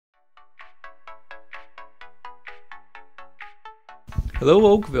Hello,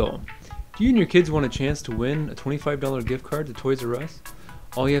 Oakville. Do you and your kids want a chance to win a $25 gift card to Toys R Us?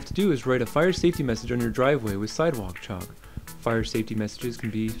 All you have to do is write a fire safety message on your driveway with sidewalk chalk. Fire safety messages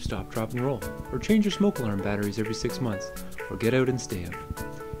can be stop, drop, and roll, or change your smoke alarm batteries every 6 months, or get out and stay out.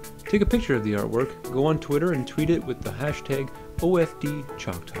 Take a picture of the artwork, go on Twitter and tweet it with the hashtag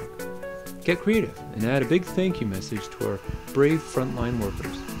OFDChalkTalk. Get creative and add a big thank you message to our brave frontline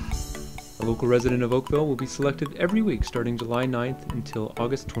workers. A local resident of Oakville will be selected every week starting July 9th until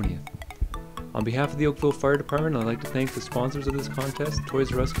August 20th. On behalf of the Oakville Fire Department, I'd like to thank the sponsors of this contest,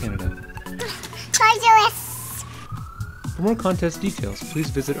 Toys R Us Canada. Toys R Us! For more contest details,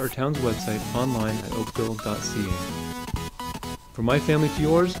 please visit our town's website online at oakville.ca. From my family to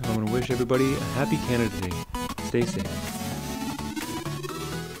yours, I want to wish everybody a happy Canada Day. Stay safe.